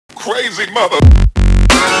crazy mother.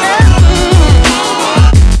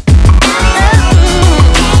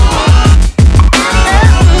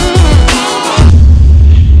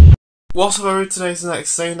 What's up everyone, today's the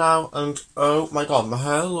next day now, and oh my god, my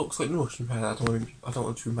hair looks like nothing. I don't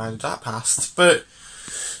want to remind that past, but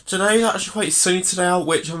today's actually quite sunny today out,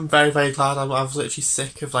 which I'm very glad. I was literally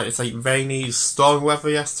sick of it's rainy, stormy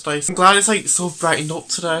weather yesterday, so I'm glad it's sort of brightened up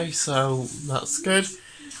today, so that's good.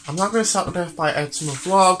 I'm not going to start the day off by editing my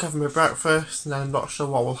vlog, having my breakfast, and then I'm not sure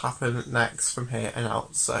what will happen next from here and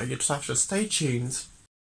out, so you just have to stay tuned.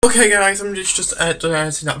 Okay guys, I'm just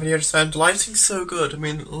editing that video just then. The lighting's so good, I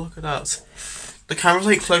mean, look at that. The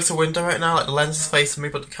camera's close to the window right now, the lens is facing me,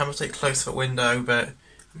 but the camera's close to the window, but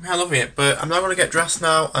I'm kind of loving it. But I'm now going to get dressed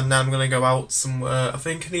now, and then I'm going to go out somewhere. I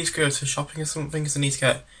think I need to go to shopping or something, because I need to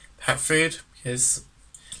get pet food, because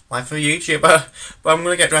life of a YouTuber. But I'm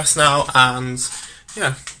going to get dressed now, and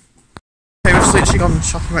yeah. Okay, we've literally gone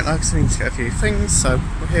shopping right now, because I need to get a few things, so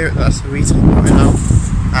we're here at the retail right now.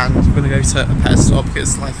 And I'm going to go to a pet store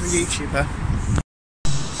because life of a YouTuber.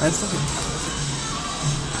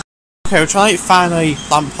 Okay, we're trying to find a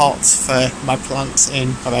plant pot for my plants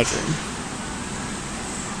in my bedroom.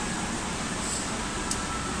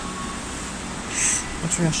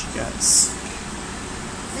 What do we actually get?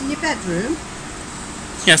 In your bedroom?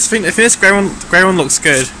 Yes, I think this grey one looks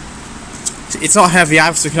good. It's not heavy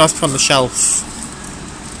either, so we can always put it on the shelf.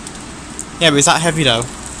 Yeah, but is that heavy though?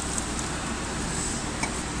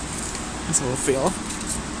 That's how I feel.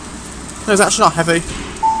 No, it's actually not heavy.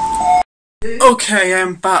 Okay,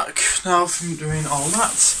 I'm back now from doing all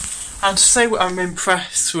that. And to say I'm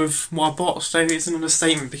impressed with what I bought today is an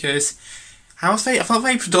understatement, because I felt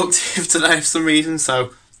very productive today for some reason,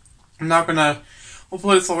 so I'm now going to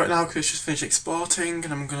upload this all right now because it's just finished exporting,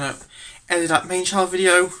 and I'm going to edit that main channel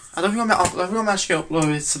video. I don't think I'm actually going to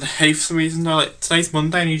upload it today for some reason. Today's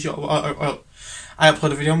Monday, and usually I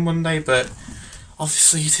upload a video on Monday, but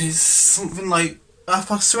obviously it is something like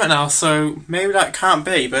 2:30 right now, so maybe that can't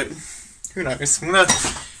be, but who knows. I'm going to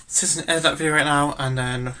sit and edit that video right now, and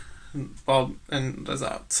then, well, and there's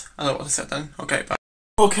that. I don't know what I said then. Okay, bye.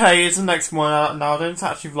 Okay, it's the next morning now. I didn't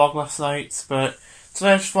actually vlog last night, but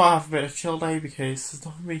today I just want to have a bit of a chill day because there's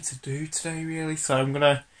nothing really to do today really, so I'm going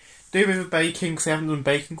to do a bit of baking because I haven't done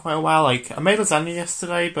baking quite a while. I made lasagna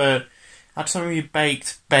yesterday, but I just haven't really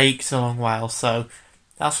baked in a long while, so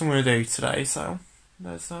that's what I'm going to do today, so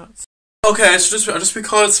there's that. Okay, so I just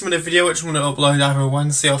recorded some of the video which I'm going to upload either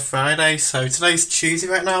Wednesday or Friday, so today's Tuesday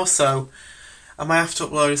right now, so I might have to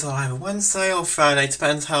upload it either Wednesday or Friday,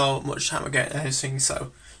 depends how much time I get editing,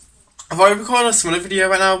 so I've already recorded some of the video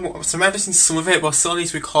right now, so I'm editing some of it, but I still need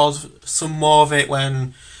to record some more of it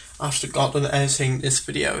when after I got done editing this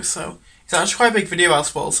video, so it's actually quite a big video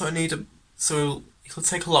as well, so it'll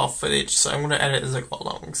take a lot of footage, so I'm going to edit it quite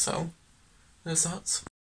long, so there's that.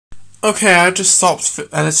 Okay, I just stopped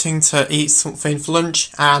editing to eat something for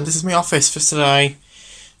lunch, and this is my office for today.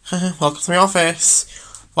 Welcome to my office.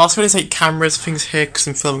 Well, I was going to take cameras, things here, because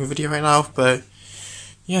I'm filming a video right now, but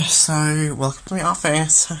yeah, so welcome to my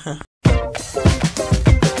office.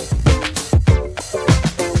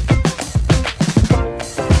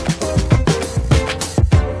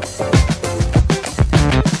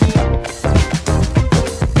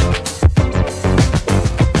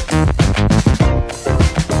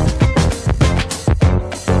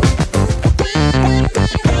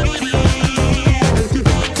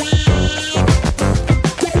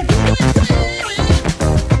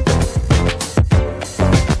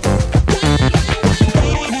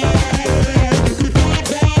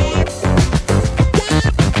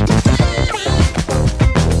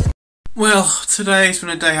 Well, today's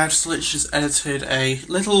been a day I just literally edited a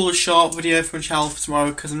little short video for my channel for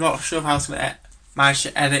tomorrow because I'm not sure if I was going to manage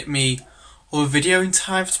to edit me or a video in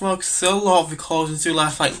time for tomorrow because there's still a lot of recording to do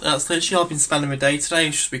left. That's literally all I've been spending my day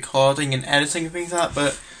today, just recording and editing and things like that,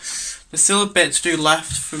 but there's still a bit to do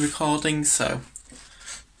left for recording, so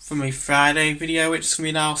for my Friday video which is going to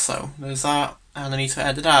be now, so there's that, and I need to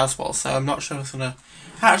edit that as well, so I'm not sure if I'm going to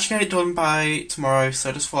actually get it done by tomorrow, so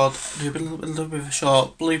I just thought I'd do a little bit of a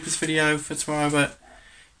short bloopers video for tomorrow, but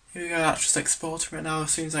here we go, that's just exporting right now.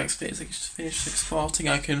 As soon as I finish exporting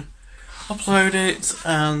I can upload it,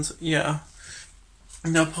 and yeah,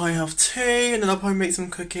 and I'll probably have tea, and then I'll probably make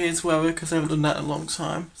some cookies, whatever, because I haven't done that in a long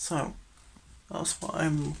time, so that's what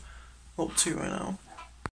I'm up to right now.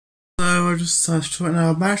 So I just started right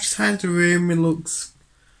now, I managed to tidy the room, it looks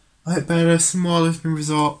a bit better, some more has been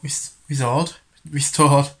restored.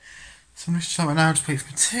 So I'm just right now to bake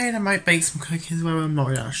some tea, and I might bake some cookies, well I'm not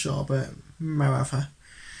really that sure, but whatever.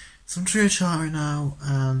 So I'm just going to chat right now,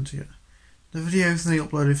 and yeah, the video's nearly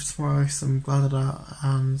uploaded for tomorrow, so I'm glad of that,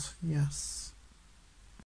 and yes.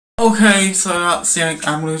 Okay, so that's the end.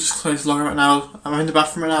 I'm going to just close the vlog right now. I'm in the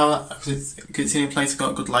bathroom right now, because it's the only place I've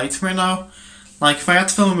got good lighting right now. Like, if I had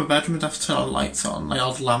to film in my bedroom, I'd have to turn all the lights on, like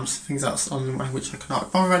all the lamps and things that's on, which I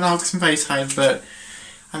cannot bother right now because I'm very tired, but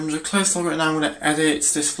I'm going to close the vlog right now. I'm going to edit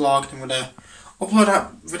this vlog, and I'm going to upload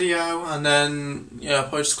that video, and then, yeah, I'll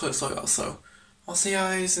probably just close the vlog out, so I'll see you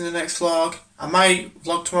guys in the next vlog. I might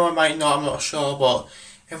vlog tomorrow, I might not, I'm not sure, but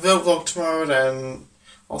if I don't vlog tomorrow, then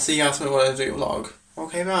I'll see you guys when I do a vlog.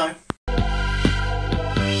 Okay, bye.